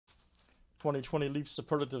2020 Leaf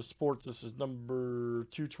Superlative Sports. This is number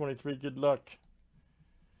 223. Good luck.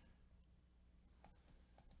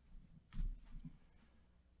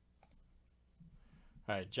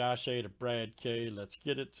 All right, Josh A to Brad K. Let's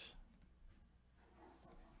get it.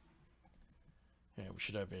 And we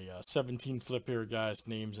should have a 17 flip here, guys.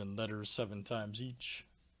 Names and letters 7 times each.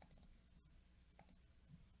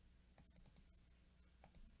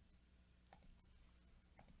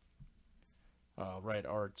 All right,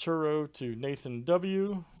 Arturo to Nathan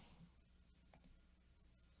W.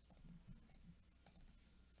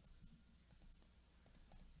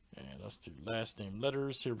 And let's do last name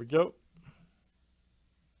letters. Here we go.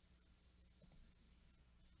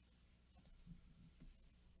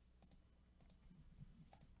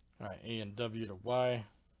 All right, A and W to Y.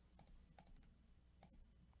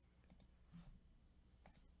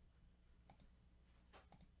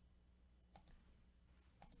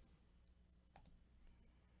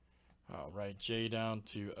 All right, J down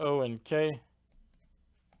to O and K.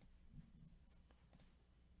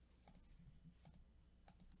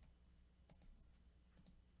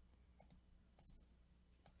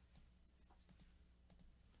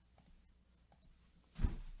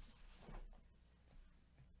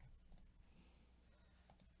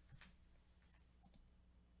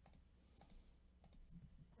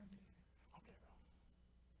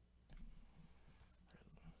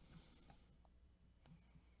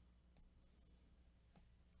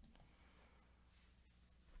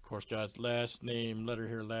 Of course, guys, last name letter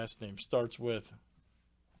here. Last name starts with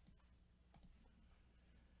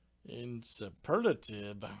in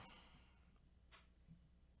superlative.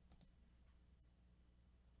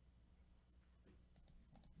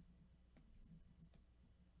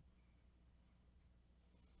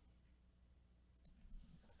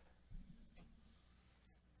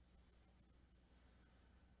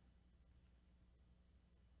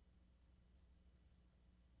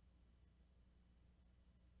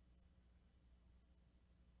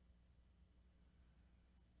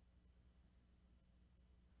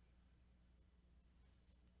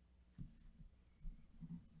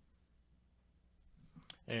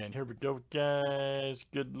 And here we go, guys.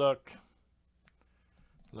 Good luck.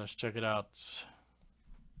 Let's check it out.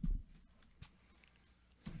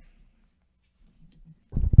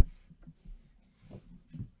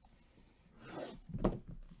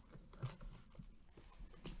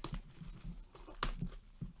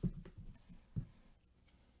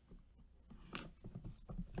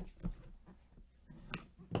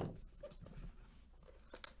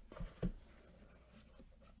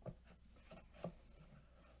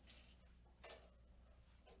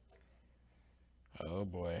 Oh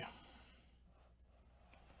boy.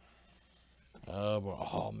 Oh boy.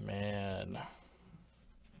 Oh man.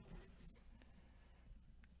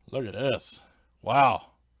 Look at this. Wow.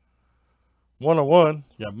 101.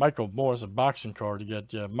 You got Michael Moore. It's a boxing card. You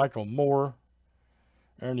got Michael Moore,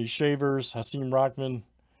 Ernie Shavers, Hasim Rockman,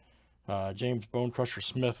 James Bone Crusher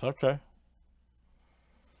Smith. Okay.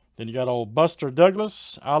 Then you got old Buster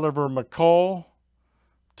Douglas, Oliver McCall,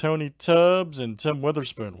 Tony Tubbs, and Tim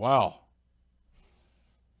Witherspoon. Wow.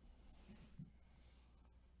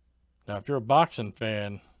 Now, if you're a boxing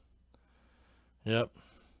fan, yep,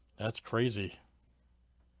 that's crazy.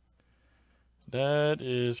 That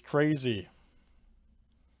is crazy.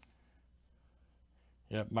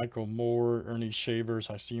 Yep, Michael Moore, Ernie Shavers,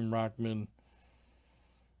 Hasim Rockman.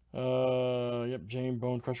 Yep, James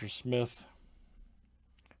Bone Crusher Smith,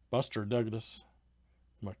 Buster Douglas,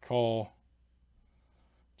 McCall,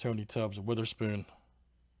 Tony Tubbs, Witherspoon.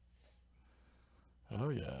 Oh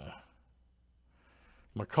yeah.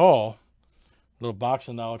 McCall, little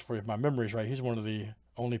boxing knowledge for you. If my memory's right, he's one of the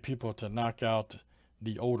only people to knock out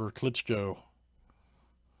the older Klitschko.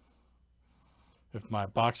 If my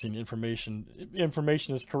boxing information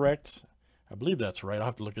is correct, I believe that's right. I'll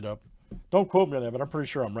have to look it up. Don't quote me on that, but I'm pretty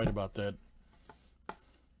sure I'm right about that.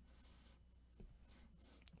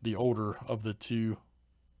 The older of the two.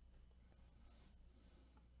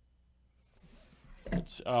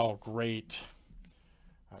 Oh, great.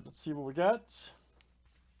 All right, let's see what we got.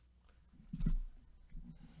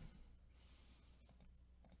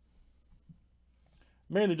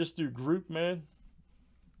 Man, they just do group, man.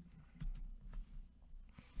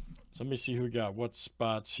 So let me see who we got. What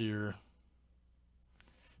spots here?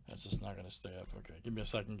 That's just not going to stay up. Okay, give me a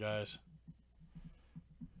second, guys.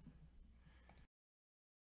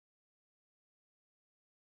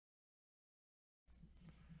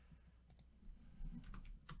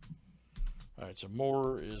 All right, so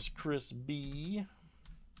Moore is Chris B.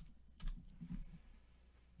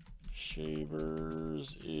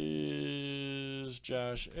 Shavers is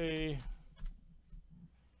Josh A.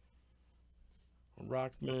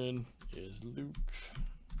 Rockman is Luke.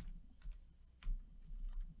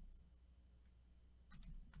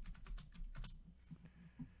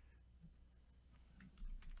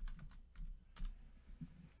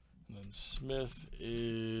 And then Smith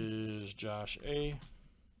is Josh A.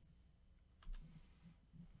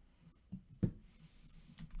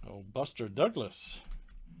 Oh, Buster Douglas.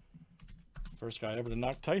 First guy ever to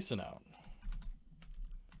knock Tyson out.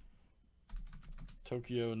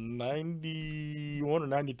 Tokyo 91 or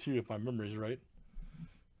 92, if my memory is right.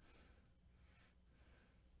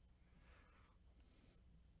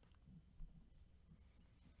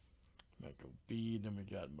 Michael B. Then we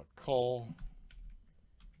got McCall,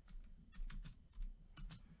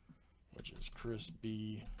 which is Chris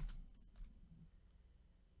B.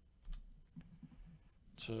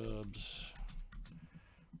 Tubbs,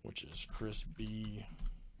 which is Chris B.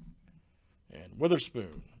 And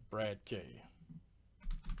Witherspoon, Brad K.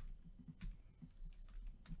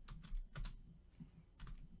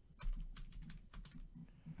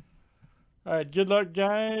 All right, good luck,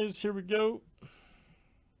 guys. Here we go.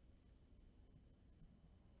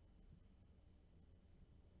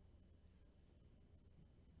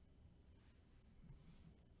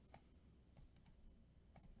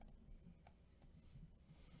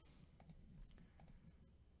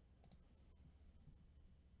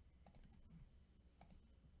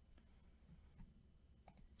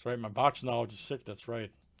 That's right, my box knowledge is sick. That's right.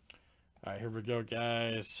 All right, here we go,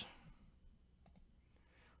 guys.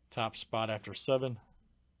 Top spot after 7.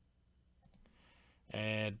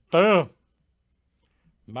 And boom.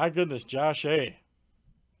 My goodness, Josh A.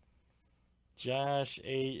 Josh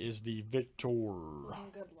A is the victor.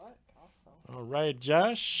 And good luck also. All right,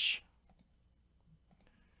 Josh.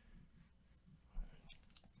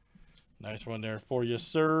 Nice one there for you,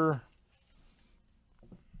 sir.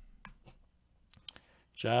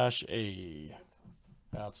 Josh A.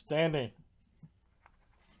 Outstanding.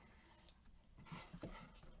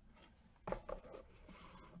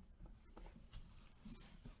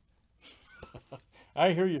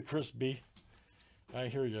 I hear you, Chris B. I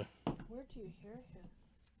hear you. Where do you hear him?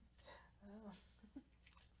 Oh.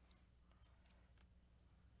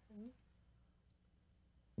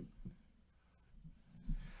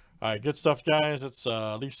 All right, good stuff, guys. It's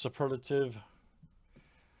Leaf Superlative.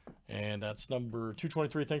 And that's number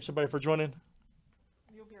 223. Thanks, everybody, for joining.